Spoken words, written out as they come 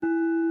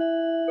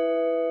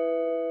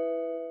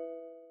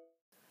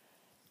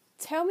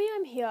Tell Me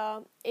I'm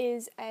Here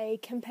is a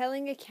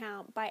compelling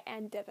account by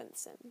Anne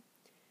Devenson.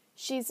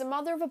 She's the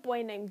mother of a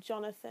boy named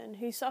Jonathan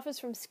who suffers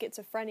from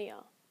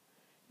schizophrenia.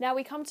 Now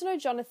we come to know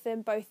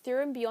Jonathan both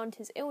through and beyond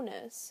his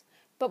illness,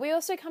 but we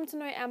also come to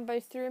know Anne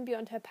both through and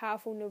beyond her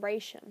powerful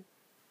narration.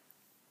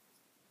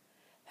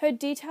 Her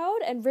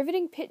detailed and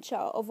riveting picture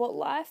of what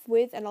life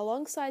with and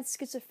alongside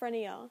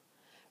schizophrenia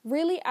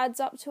really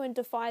adds up to and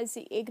defies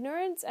the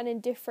ignorance and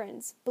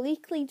indifference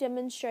bleakly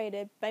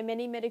demonstrated by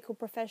many medical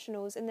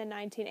professionals in the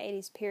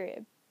 1980s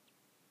period.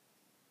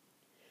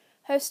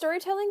 Her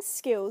storytelling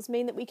skills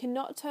mean that we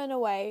cannot turn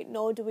away,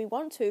 nor do we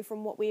want to,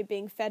 from what we are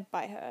being fed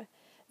by her.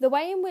 The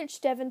way in which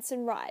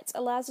Devenson writes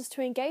allows us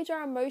to engage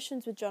our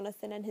emotions with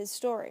Jonathan and his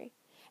story,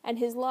 and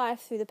his life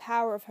through the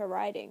power of her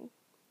writing.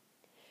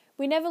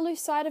 We never lose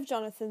sight of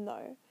Jonathan,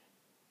 though,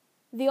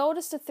 the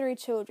oldest of 3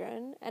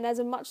 children, and as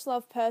a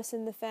much-loved person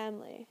in the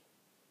family.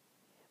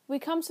 We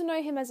come to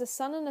know him as a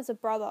son and as a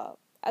brother,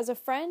 as a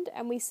friend,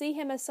 and we see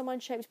him as someone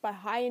shaped by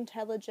high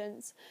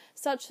intelligence,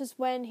 such as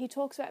when he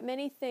talks about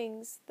many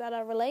things that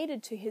are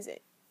related to his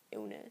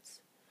illness,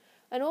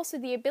 and also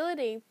the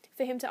ability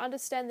for him to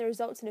understand the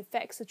results and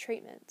effects of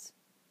treatments.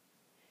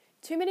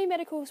 Too many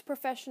medical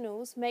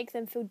professionals make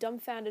them feel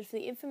dumbfounded for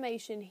the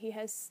information he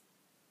has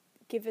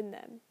given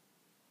them.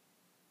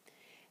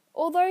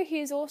 Although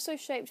he is also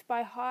shaped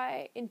by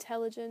high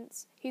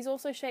intelligence, he's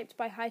also shaped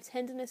by high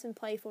tenderness and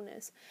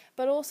playfulness,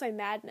 but also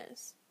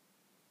madness.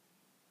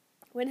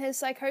 When his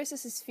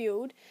psychosis is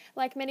fueled,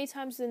 like many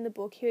times in the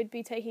book, he would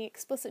be taking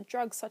explicit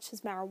drugs such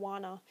as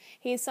marijuana.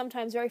 He is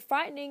sometimes very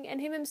frightening, and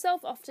him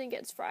himself often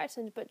gets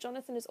frightened, but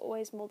Jonathan is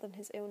always more than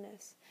his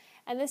illness.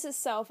 And this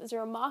itself is a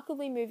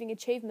remarkably moving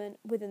achievement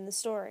within the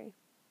story.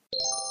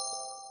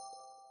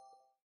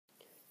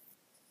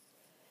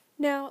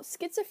 Now,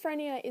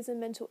 schizophrenia is a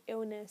mental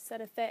illness that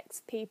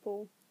affects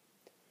people.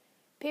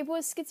 People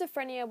with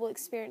schizophrenia will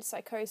experience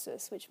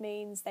psychosis, which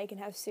means they can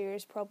have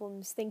serious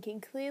problems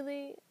thinking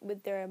clearly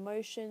with their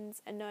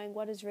emotions and knowing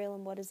what is real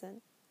and what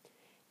isn't.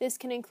 This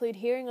can include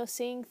hearing or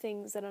seeing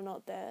things that are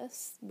not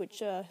theirs,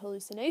 which are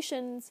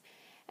hallucinations,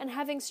 and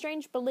having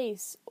strange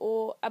beliefs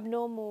or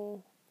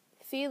abnormal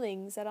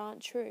feelings that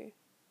aren't true.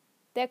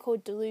 They're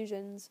called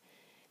delusions.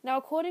 Now,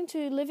 according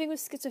to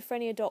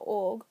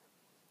livingwithschizophrenia.org,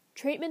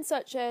 treatments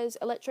such as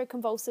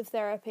electroconvulsive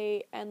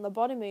therapy and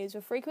lobotomies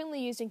were frequently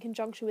used in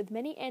conjunction with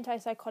many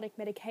antipsychotic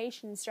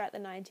medications throughout the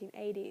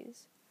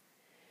 1980s.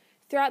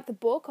 Throughout the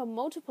book, on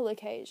multiple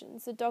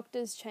occasions, the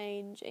doctors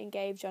changed and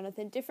gave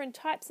Jonathan different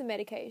types of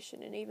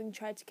medication and even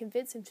tried to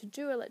convince him to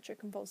do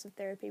electroconvulsive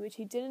therapy, which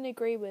he didn't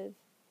agree with.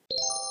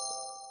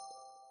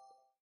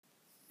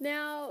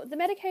 Now, the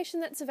medication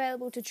that's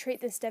available to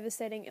treat this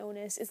devastating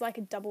illness is like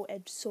a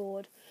double-edged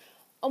sword.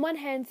 On one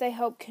hand, they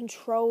help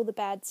control the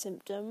bad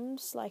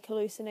symptoms, like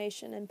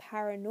hallucination and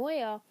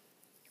paranoia,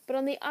 but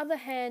on the other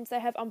hand, they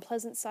have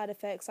unpleasant side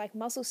effects like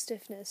muscle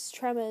stiffness,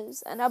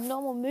 tremors, and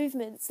abnormal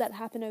movements that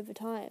happen over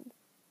time.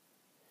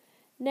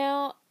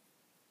 Now,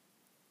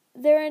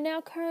 there are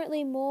now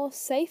currently more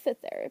safer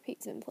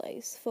therapies in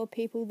place for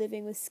people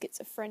living with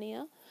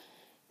schizophrenia,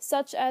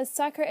 such as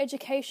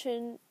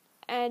psychoeducation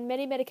and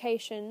many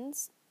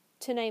medications,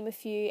 to name a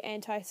few,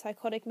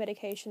 antipsychotic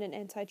medication and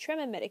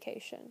anti-tremor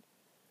medication.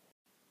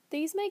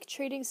 These make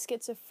treating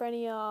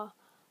schizophrenia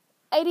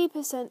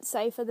 80%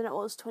 safer than it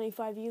was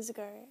 25 years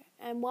ago,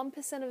 and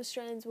 1% of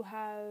Australians will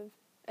have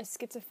a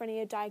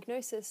schizophrenia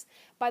diagnosis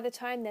by the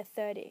time they're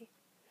 30.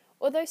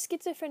 Although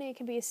schizophrenia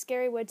can be a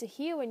scary word to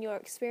hear when you're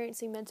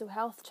experiencing mental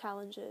health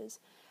challenges,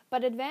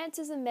 but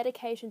advances in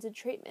medications and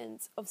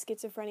treatments of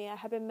schizophrenia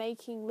have been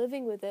making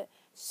living with it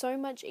so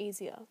much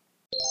easier.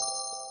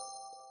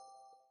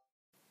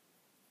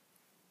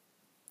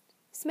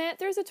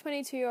 Samantha is a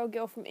 22-year-old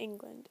girl from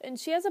England, and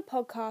she has a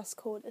podcast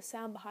called The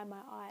Sound Behind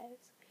My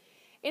Eyes.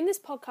 In this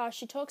podcast,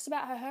 she talks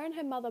about how her and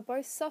her mother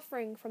both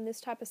suffering from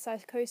this type of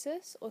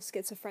psychosis or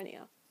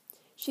schizophrenia.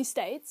 She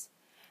states,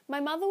 "My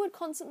mother would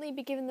constantly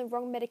be given the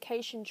wrong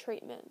medication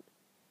treatment.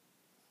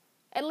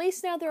 At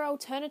least now there are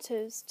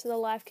alternatives to the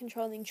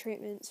life-controlling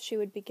treatments she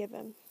would be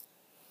given."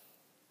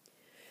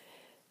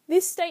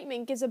 This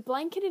statement gives a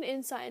blanketed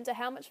insight into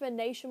how much of a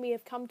nation we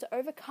have come to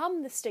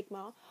overcome the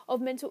stigma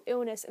of mental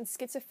illness and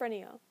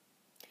schizophrenia.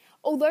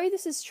 Although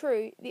this is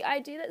true, the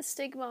idea that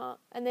stigma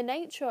and the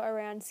nature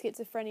around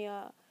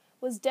schizophrenia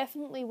was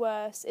definitely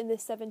worse in the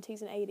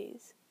 70s and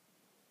 80s.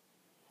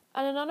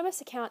 An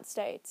anonymous account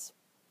states,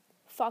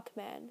 "Fuck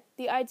man,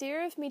 the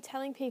idea of me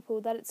telling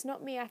people that it's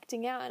not me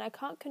acting out and I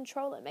can't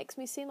control it makes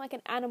me seem like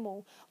an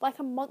animal, like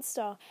a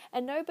monster,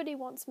 and nobody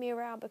wants me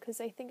around because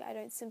they think I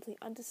don't simply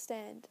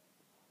understand.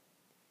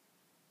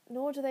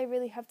 Nor do they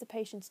really have the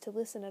patience to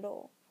listen at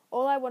all.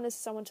 All I want is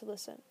someone to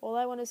listen. All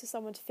I want is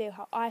someone to feel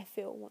how I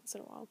feel once in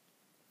a while."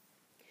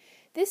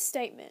 This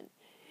statement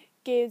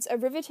gives a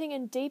riveting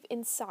and deep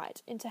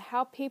insight into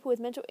how people with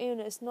mental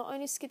illness, not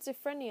only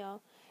schizophrenia,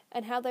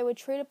 and how they were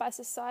treated by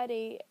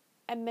society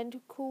and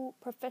medical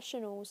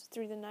professionals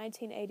through the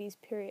 1980s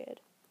period.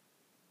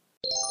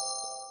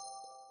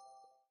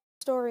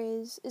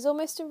 Stories is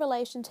almost in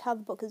relation to how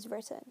the book is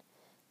written.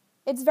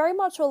 It's very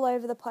much all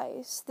over the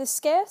place. This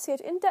scarce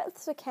yet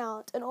in-depth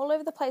account and all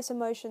over the place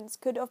emotions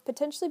could have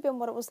potentially been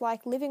what it was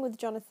like living with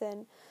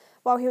Jonathan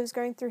while he was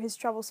going through his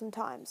troublesome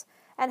times,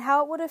 and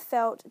how it would have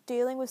felt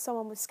dealing with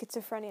someone with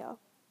schizophrenia.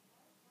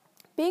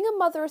 Being a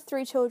mother of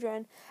 3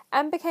 children,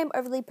 Anne became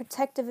overly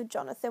protective of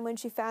Jonathan when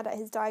she found out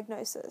his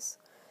diagnosis.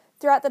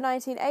 Throughout the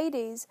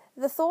 1980s,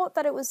 the thought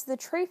that it was the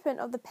treatment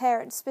of the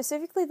parents,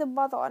 specifically the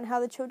mother, on how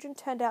the children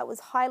turned out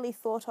was highly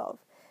thought of,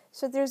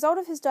 so the result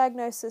of his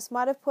diagnosis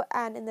might have put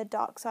Anne in the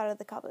dark side of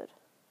the cupboard.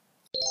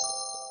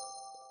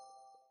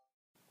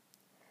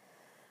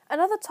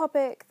 Another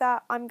topic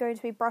that I'm going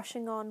to be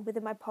brushing on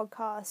within my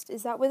podcast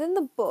is that within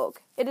the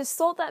book, it is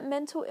thought that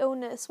mental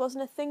illness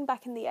wasn't a thing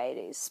back in the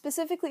 80s,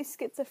 specifically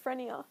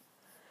schizophrenia.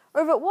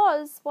 Or if it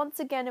was, once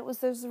again it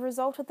was as a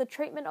result of the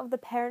treatment of the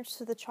parents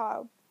to the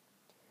child.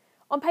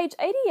 On page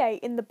 88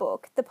 in the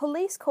book, the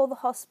police call the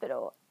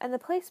hospital, and the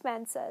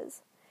policeman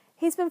says,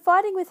 "He's been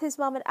fighting with his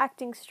mum and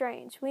acting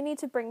strange. We need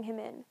to bring him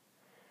in."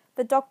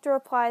 The doctor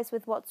replies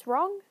with, "What's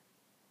wrong?"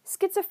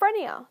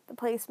 "Schizophrenia," the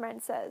policeman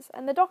says,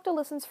 and the doctor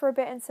listens for a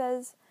bit and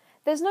says,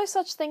 "There's no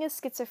such thing as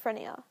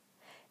schizophrenia."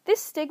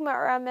 This stigma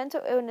around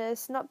mental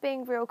illness not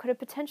being real could have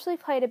potentially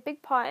played a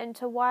big part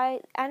into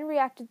why Anne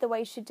reacted the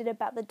way she did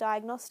about the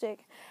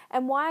diagnostic,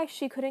 and why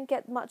she couldn't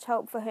get much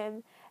help for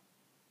him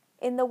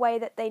in the way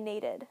that they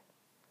needed.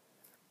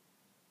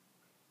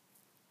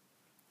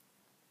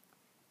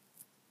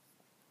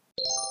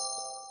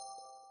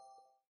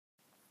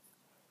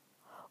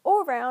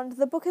 All round,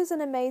 the book is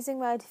an amazing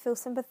way to feel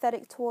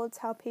sympathetic towards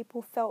how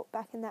people felt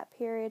back in that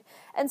period,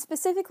 and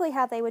specifically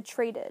how they were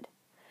treated.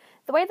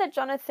 The way that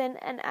Jonathan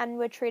and Anne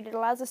were treated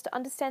allows us to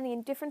understand the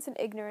indifference and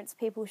ignorance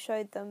people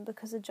showed them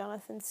because of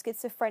Jonathan's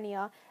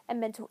schizophrenia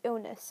and mental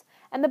illness,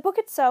 and the book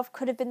itself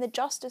could have been the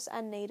justice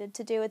Anne needed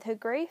to deal with her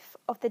grief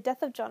of the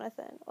death of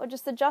Jonathan, or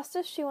just the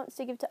justice she wants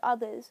to give to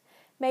others,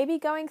 maybe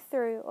going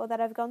through or that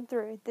have gone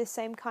through this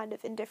same kind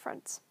of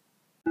indifference.